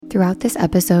Throughout this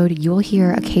episode, you'll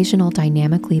hear occasional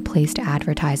dynamically placed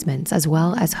advertisements as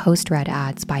well as host-read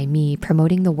ads by me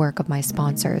promoting the work of my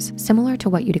sponsors, similar to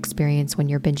what you'd experience when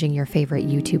you're binging your favorite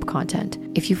YouTube content.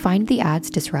 If you find the ads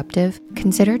disruptive,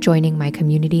 consider joining my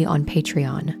community on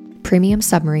Patreon. Premium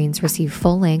Submarines receive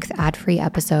full-length ad-free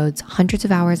episodes, hundreds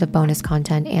of hours of bonus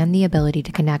content, and the ability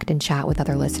to connect and chat with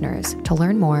other listeners. To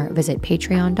learn more, visit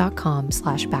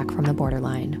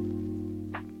patreon.com/backfromtheborderline.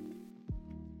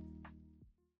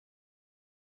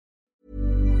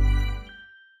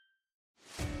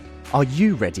 Are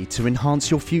you ready to enhance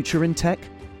your future in tech?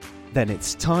 Then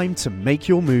it's time to make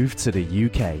your move to the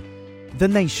UK, the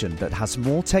nation that has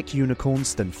more tech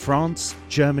unicorns than France,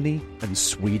 Germany, and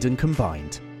Sweden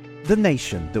combined. The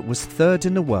nation that was third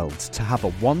in the world to have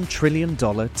a $1 trillion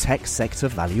tech sector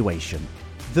valuation.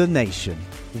 The nation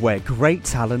where great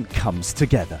talent comes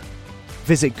together.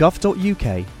 Visit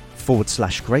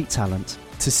gov.uk/great talent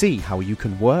to see how you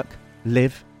can work,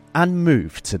 live, and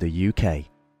move to the UK.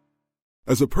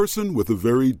 As a person with a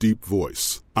very deep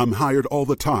voice, I'm hired all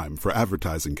the time for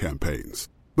advertising campaigns.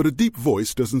 But a deep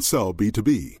voice doesn't sell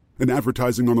B2B, and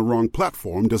advertising on the wrong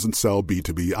platform doesn't sell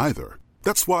B2B either.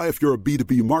 That's why if you're a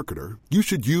B2B marketer, you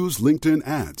should use LinkedIn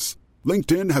ads.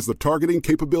 LinkedIn has the targeting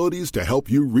capabilities to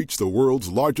help you reach the world's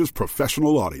largest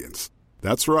professional audience.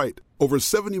 That's right, over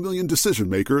 70 million decision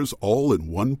makers all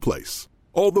in one place.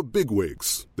 All the big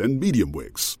wigs, then medium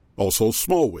wigs, also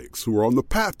small wigs who are on the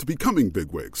path to becoming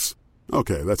big wigs.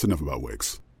 Okay, that's enough about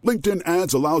wigs. LinkedIn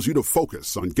ads allows you to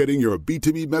focus on getting your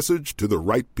B2B message to the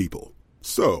right people.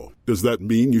 So, does that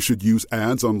mean you should use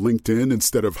ads on LinkedIn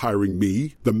instead of hiring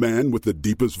me, the man with the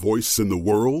deepest voice in the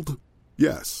world?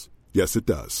 Yes. Yes, it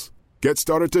does. Get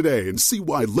started today and see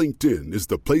why LinkedIn is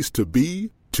the place to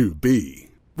be to be.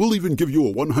 We'll even give you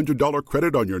a $100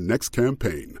 credit on your next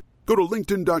campaign. Go to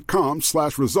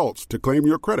linkedin.com/results to claim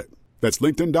your credit. That's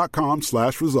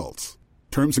linkedin.com/results.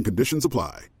 Terms and conditions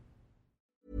apply.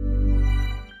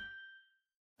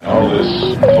 All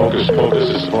this focus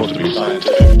is supposed to be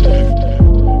scientific.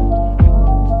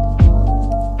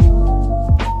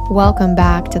 Welcome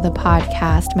back to the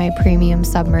podcast, my premium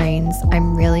submarines.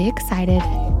 I'm really excited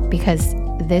because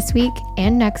this week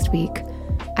and next week,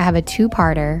 I have a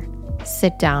two-parter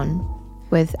sit down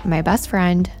with my best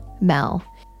friend, Mel.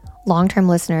 Long-term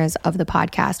listeners of the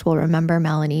podcast will remember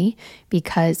Melanie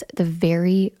because the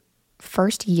very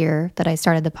first year that I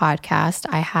started the podcast,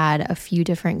 I had a few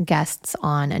different guests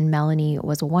on, and Melanie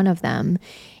was one of them.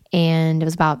 And it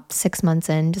was about 6 months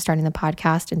into starting the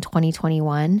podcast in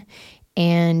 2021.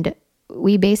 And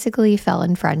we basically fell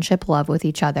in friendship love with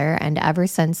each other. And ever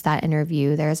since that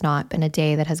interview, there's not been a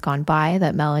day that has gone by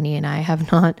that Melanie and I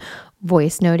have not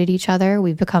voice noted each other.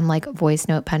 We've become like voice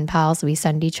note pen pals. We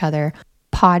send each other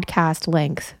podcast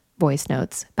length voice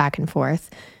notes back and forth.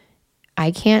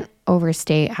 I can't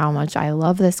overstate how much I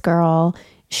love this girl.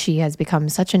 She has become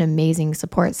such an amazing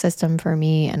support system for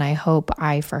me, and I hope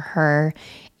I for her.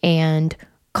 And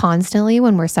constantly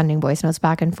when we're sending voice notes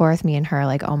back and forth, me and her are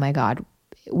like, oh my God,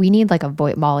 we need like a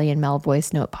Molly and Mel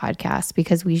voice note podcast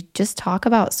because we just talk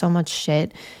about so much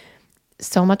shit,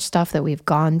 so much stuff that we've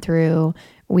gone through.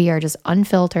 We are just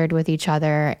unfiltered with each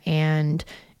other, and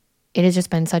it has just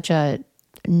been such a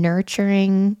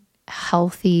nurturing,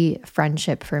 healthy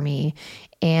friendship for me.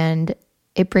 And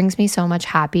it brings me so much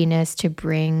happiness to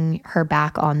bring her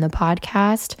back on the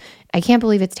podcast. I can't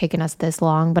believe it's taken us this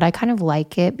long, but I kind of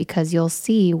like it because you'll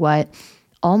see what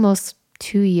almost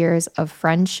 2 years of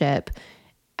friendship,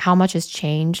 how much has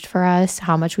changed for us,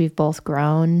 how much we've both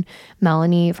grown.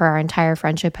 Melanie, for our entire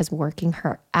friendship, has working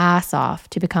her ass off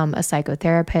to become a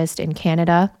psychotherapist in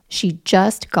Canada. She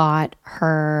just got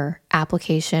her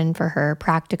application for her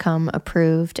practicum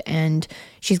approved, and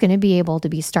she's going to be able to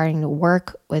be starting to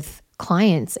work with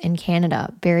clients in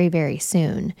Canada very, very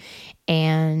soon.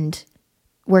 And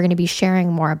we're going to be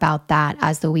sharing more about that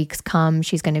as the weeks come.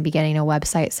 She's going to be getting a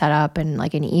website set up and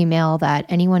like an email that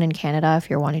anyone in Canada, if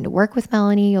you're wanting to work with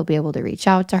Melanie, you'll be able to reach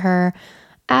out to her.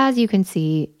 As you can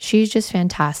see, she's just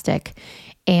fantastic.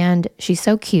 And she's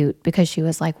so cute because she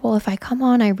was like, well, if I come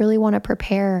on, I really want to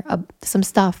prepare some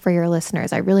stuff for your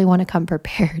listeners. I really want to come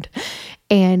prepared.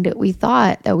 And we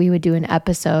thought that we would do an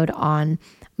episode on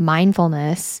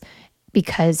mindfulness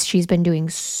because she's been doing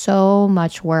so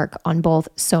much work on both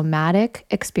somatic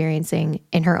experiencing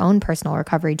in her own personal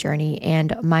recovery journey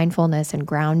and mindfulness and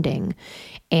grounding.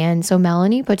 And so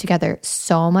Melanie put together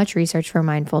so much research for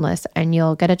mindfulness, and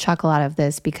you'll get a chuckle out of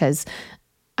this because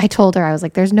I told her, I was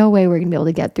like, there's no way we're going to be able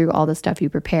to get through all the stuff you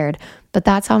prepared. But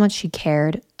that's how much she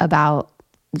cared about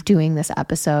doing this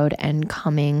episode and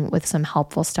coming with some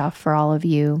helpful stuff for all of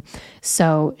you.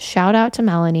 So shout out to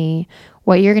Melanie.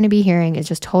 What you're going to be hearing is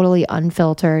just totally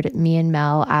unfiltered, me and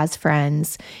Mel as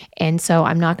friends. And so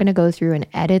I'm not going to go through and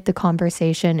edit the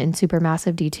conversation in super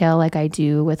massive detail like I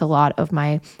do with a lot of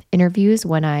my interviews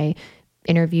when I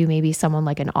interview maybe someone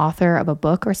like an author of a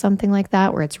book or something like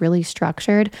that, where it's really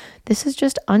structured. This is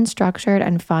just unstructured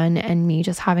and fun, and me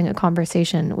just having a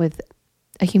conversation with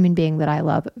a human being that I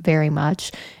love very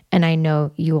much. And I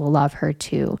know you will love her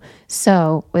too.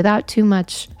 So without too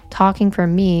much talking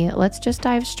from me, let's just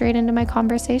dive straight into my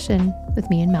conversation with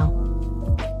me and Mel.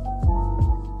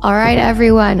 All right,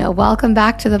 everyone, welcome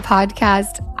back to the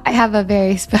podcast. I have a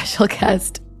very special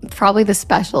guest, probably the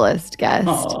specialist guest.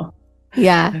 Aww.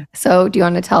 Yeah. So do you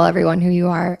want to tell everyone who you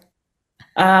are?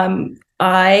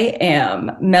 I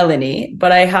am Melanie,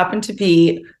 but I happen to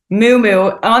be Moo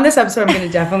Moo. On this episode, I'm going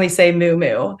to definitely say Moo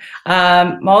Moo.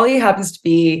 Molly happens to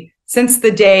be, since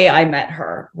the day I met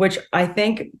her, which I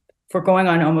think we're going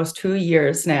on almost 2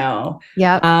 years now.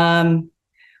 Yeah.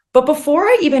 But before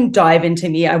I even dive into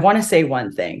me, I want to say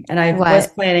one thing. And I was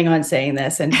planning on saying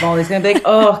this, and Molly's going to be like,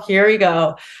 oh, here we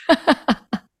go.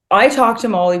 I talk to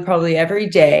Molly probably every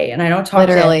day, and I don't talk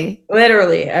literally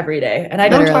every day. And I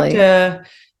don't talk to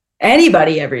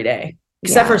anybody every day,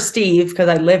 except for Steve, because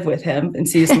I live with him and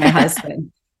he's my husband.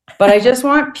 But I just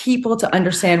want people to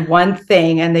understand one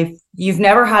thing, and you've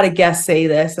never had a guest say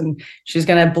this, and she's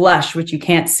going to blush, which you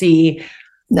can't see.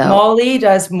 No. Molly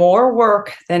does more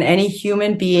work than any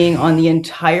human being on the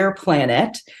entire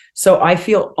planet. So I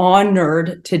feel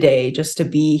honored today just to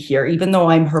be here, even though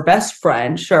I'm her best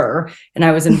friend, sure. And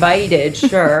I was invited,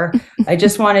 sure. I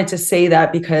just wanted to say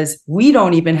that because we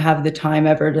don't even have the time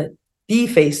ever to be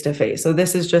face to face. So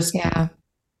this is just a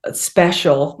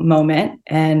special moment.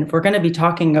 And we're going to be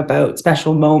talking about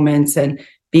special moments and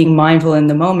being mindful in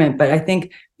the moment. But I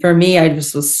think for me, I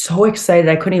just was so excited.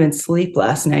 I couldn't even sleep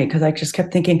last night because I just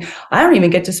kept thinking, I don't even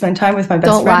get to spend time with my best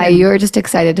friend. Don't lie. You were just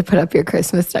excited to put up your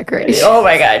Christmas decorations. Oh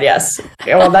my God. Yes.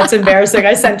 Well, that's embarrassing.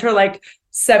 I sent her like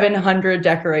 700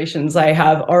 decorations I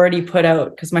have already put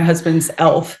out because my husband's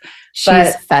elf.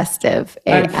 She's festive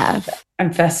AF.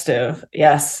 I'm festive.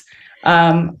 Yes.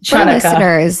 For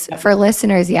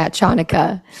listeners,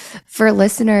 Chanukah. For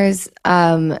listeners,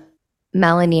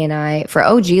 Melanie and I, for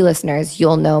OG listeners,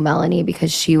 you'll know Melanie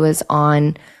because she was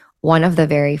on one of the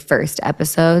very first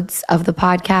episodes of the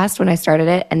podcast when I started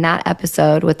it. And that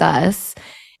episode with us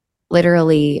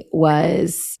literally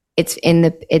it's in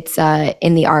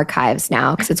the archives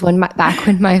now, because it's back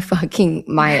when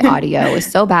my audio was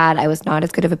so bad. I was not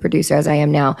as good of a producer as I am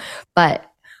now. But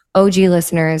OG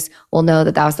listeners will know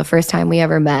that was the first time we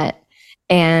ever met.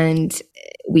 And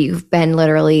we've been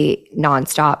literally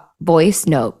nonstop voice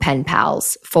note pen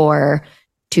pals for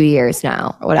 2 years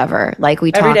now, or whatever. Like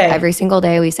we talk every single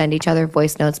day. We send each other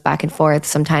voice notes back and forth.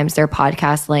 Sometimes they're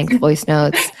podcast length voice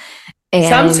notes.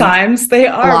 And sometimes they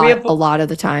are. A lot of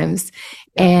the times.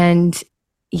 And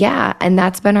and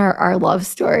that's been our love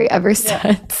story ever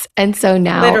since. And so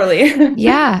now, literally.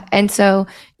 And so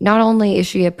not only is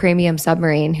she a premium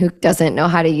submarine who doesn't know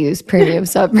how to use premium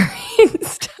submarine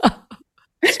stuff,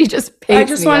 she just pays me. I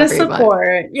just want to support.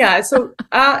 Month. Yeah. So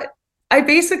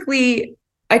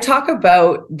I talk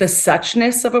about the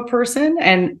suchness of a person,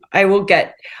 and I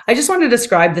just want to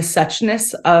describe the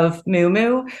suchness of Moo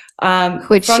Moo.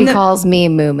 Which she calls me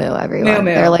Moo Moo, everyone. Moo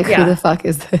Moo. They're like, who the fuck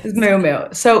is this? Moo Moo.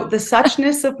 So the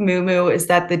suchness of Moo Moo is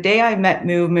that the day I met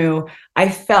Moo Moo, I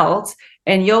felt,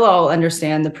 and you'll all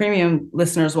understand, the premium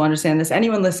listeners will understand this,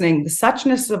 anyone listening, the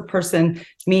suchness of a person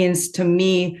means to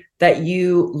me that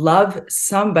you love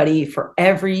somebody for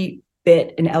every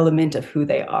bit and element of who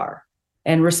they are.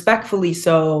 And respectfully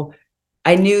so,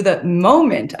 I knew the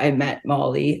moment I met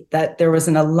Molly that there was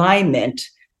an alignment,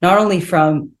 not only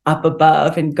from up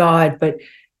above and God, but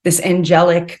this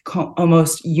angelic,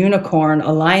 almost unicorn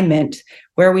alignment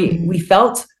where we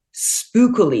felt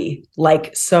spookily,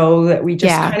 like, so that we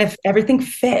just kind of, everything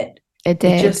fit. It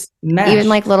did. It just meshed. Even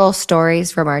like little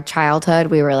stories from our childhood.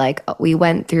 We were like, we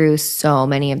went through so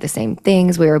many of the same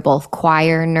things. We were both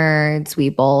choir nerds. We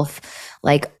both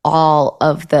like all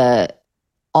of the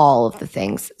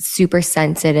things, super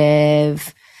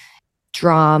sensitive,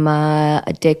 drama,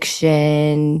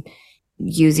 addiction,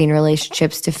 using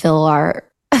relationships to fill our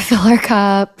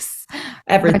cups,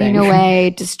 everything, running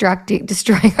away,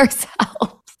 destroying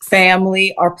ourselves,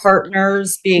 family, our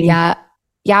partners being our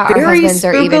husbands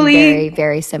are even very,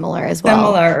 very similar as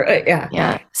well.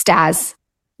 Staz,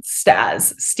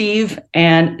 Steve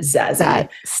and Zaz.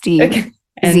 Steve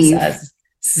and Zaz.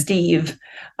 Steve.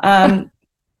 And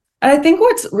I think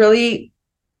what's really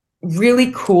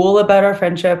really cool about our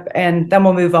friendship, and then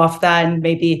we'll move off that and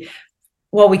maybe,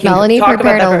 well, we can Melanie talk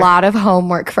prepared about a lot of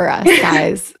homework for us,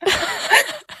 guys.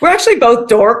 We're actually both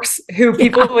dorks who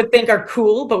people would think are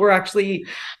cool, but we're actually,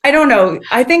 I don't know.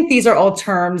 I think these are all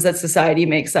terms that society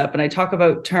makes up. And I talk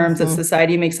about terms that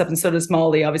society makes up. And so does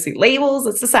Molly, obviously labels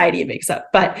that society makes up.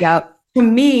 But to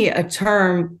me, a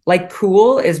term like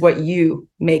cool is what you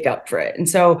make up for it. And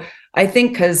so I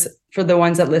think because for the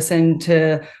ones that listen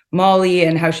to Molly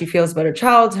and how she feels about her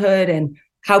childhood and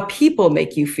how people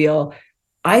make you feel,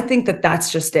 I think that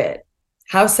that's just it.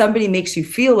 How somebody makes you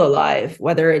feel alive,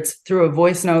 whether it's through a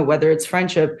voice note, whether it's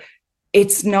friendship,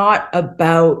 it's not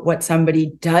about what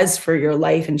somebody does for your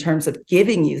life in terms of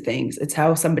giving you things. It's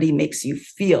how somebody makes you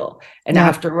feel. And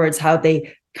afterwards, how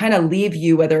they kind of leave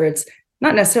you, whether it's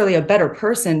not necessarily a better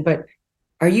person, but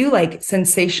are you like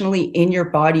sensationally in your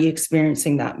body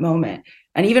experiencing that moment?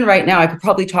 And even right now, I could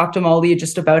probably talk to Molly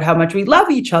just about how much we love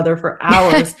each other for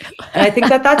hours. And I think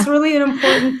that that's really an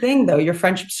important thing, though. Your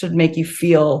friendship should make you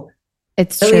feel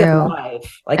it's really true.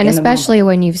 Alive, like and especially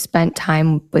when you've spent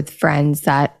time with friends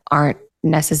that aren't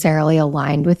necessarily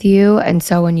aligned with you. And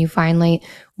so when you finally,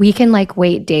 we can like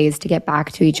wait days to get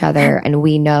back to each other. And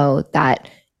we know that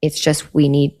it's just, we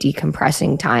need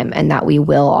decompressing time and that we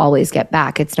will always get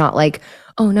back. It's not like,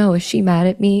 oh no, is she mad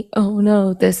at me? Oh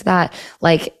no, this, that.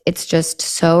 Like, it's just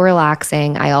so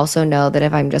relaxing. I also know that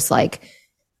if I'm just like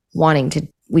wanting to,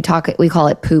 we call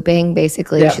it pooping,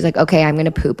 basically. She's like, okay, I'm going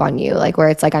to poop on you. Like, where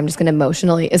it's like, I'm just going to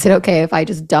emotionally, is it okay if I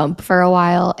just dump for a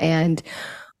while? And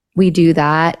we do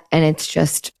that. And it's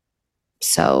just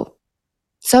so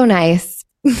nice.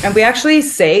 And we actually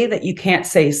say that you can't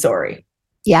say sorry.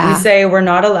 Yeah. We say we're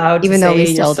not allowed to even say though we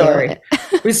still sorry. Do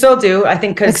it. We still do. I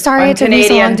think because like, sorry, it took me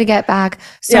so long to get back.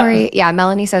 Sorry. Yeah.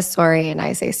 Melanie says sorry and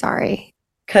I say sorry.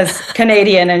 Because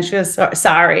Canadian and she goes,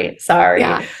 sorry.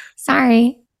 Yeah.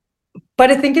 Sorry. But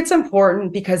I think it's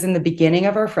important because in the beginning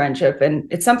of our friendship, and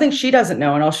it's something she doesn't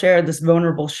know, and I'll share this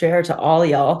vulnerable share to all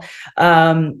y'all,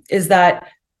 is that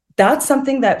that's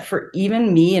something that for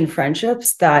even me in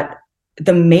friendships, that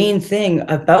the main thing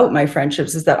about my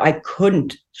friendships is that I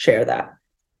couldn't share that.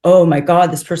 Oh my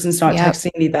God, this person's not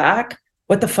texting me back.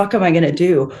 What the fuck am I going to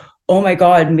do? Oh my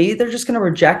God, maybe they're just going to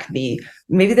reject me.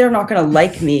 Maybe they're not going to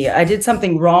like me. I did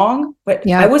something wrong, but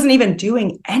I wasn't even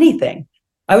doing anything.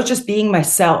 I was just being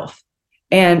myself.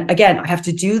 And again, I have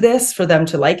to do this for them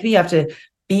to like me. I have to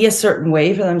be a certain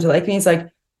way for them to like me. It's like,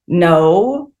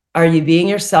 no, are you being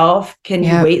yourself? Can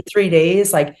you wait 3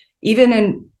 days? Like, even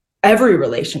in every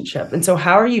relationship. And so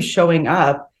how are you showing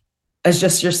up as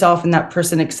just yourself and that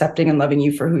person accepting and loving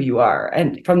you for who you are?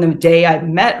 And from the day I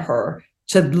met her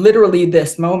to literally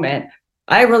this moment,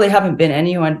 I really haven't been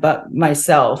anyone but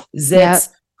myself. Zits,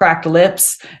 cracked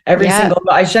lips, every single,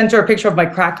 I sent her a picture of my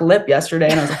cracked lip yesterday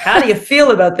and I was like, how do you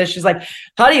feel about this? She's like,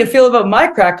 how do you feel about my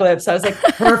cracked lips? I was like,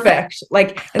 perfect.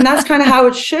 Like, and that's kind of how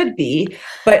it should be.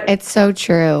 But it's so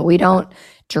true. We don't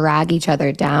drag each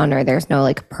other down, or there's no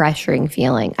like pressuring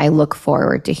feeling. I look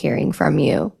forward to hearing from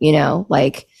you, you know,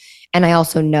 like, and I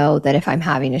also know that if I'm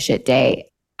having a shit day,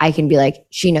 I can be like,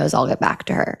 she knows I'll get back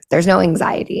to her. There's no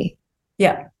anxiety.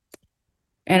 Yeah.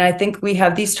 And I think we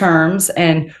have these terms,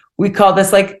 and we call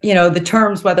this, like, you know, the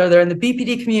terms, whether they're in the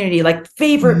BPD community, like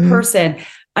favorite person.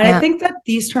 And I think that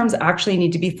these terms actually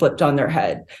need to be flipped on their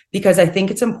head, because I think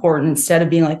it's important, instead of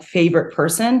being like favorite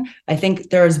person, I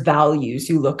think there's values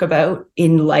you look about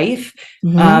in life.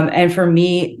 And for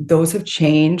me, those have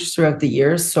changed throughout the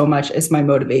years so much as my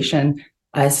motivation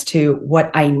as to what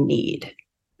I need.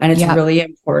 And it's really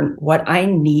important. What I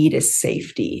need is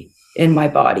safety in my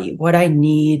body. What I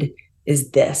need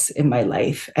is this in my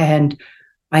life. And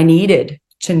I needed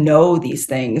to know these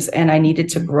things, and I needed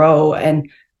to grow. And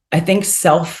I think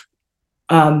self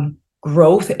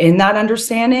growth in that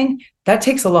understanding, that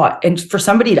takes a lot. And for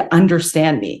somebody to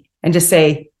understand me and to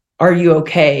say, are you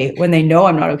okay? When they know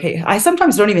I'm not okay. I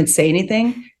sometimes don't even say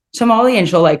anything to Molly, and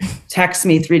she'll like text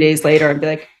me 3 days later and be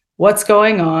like, what's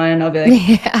going on? I'll be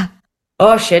like,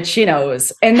 oh shit, she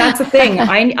knows. And that's the thing.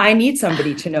 I need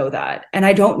somebody to know that. And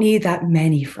I don't need that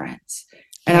many friends.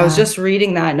 And I was just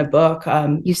reading that in a book.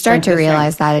 You start to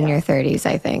realize that in your 30s,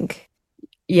 I think.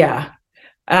 Yeah,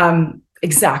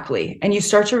 exactly. And you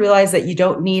start to realize that you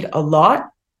don't need a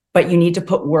lot, but you need to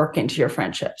put work into your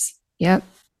friendships. Yep.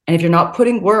 And if you're not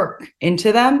putting work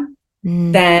into them,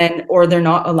 then, or they're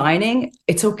not aligning,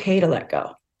 it's okay to let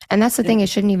go. And that's the thing, it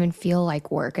shouldn't even feel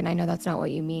like work. And I know that's not what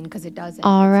you mean, because it doesn't.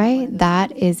 All right,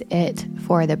 that is it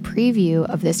for the preview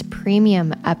of this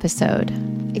premium episode.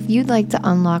 If you'd like to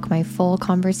unlock my full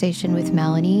conversation with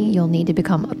Melanie, you'll need to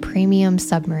become a premium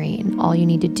submarine. All you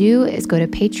need to do is go to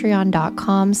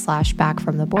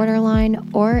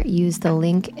patreon.com/backfromtheborderline or use the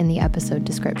link in the episode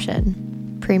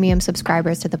description. Premium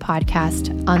subscribers to the podcast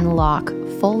unlock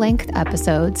full-length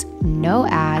episodes, no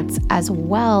ads, as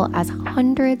well as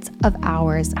hundreds of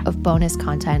hours of bonus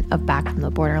content of Back from the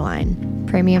Borderline.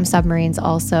 Premium submarines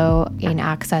also gain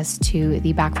access to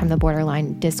the Back from the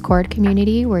Borderline Discord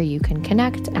community, where you can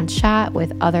connect and chat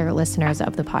with other listeners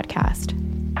of the podcast.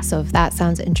 So if that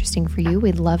sounds interesting for you,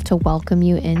 we'd love to welcome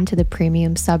you into the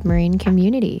Premium Submarine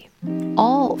community.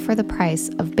 All for the price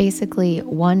of basically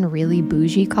one really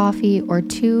bougie coffee or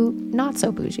two not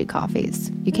so bougie coffees.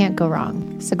 You can't go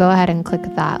wrong. So go ahead and click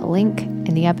that link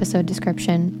in the episode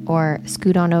description, or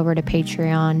scoot on over to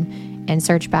Patreon and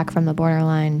search Back from the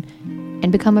Borderline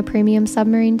and become a Premium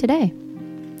Submarine today.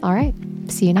 All right,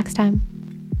 see you next time.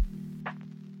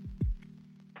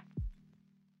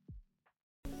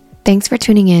 Thanks for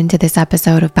tuning in to this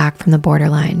episode of Back from the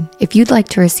Borderline. If you'd like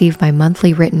to receive my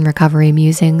monthly written recovery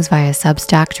musings via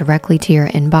Substack directly to your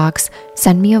inbox,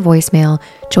 send me a voicemail,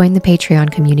 join the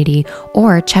Patreon community,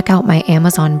 or check out my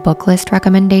Amazon book list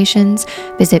recommendations.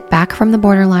 Visit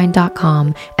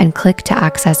backfromtheborderline.com and click to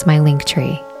access my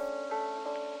Linktree.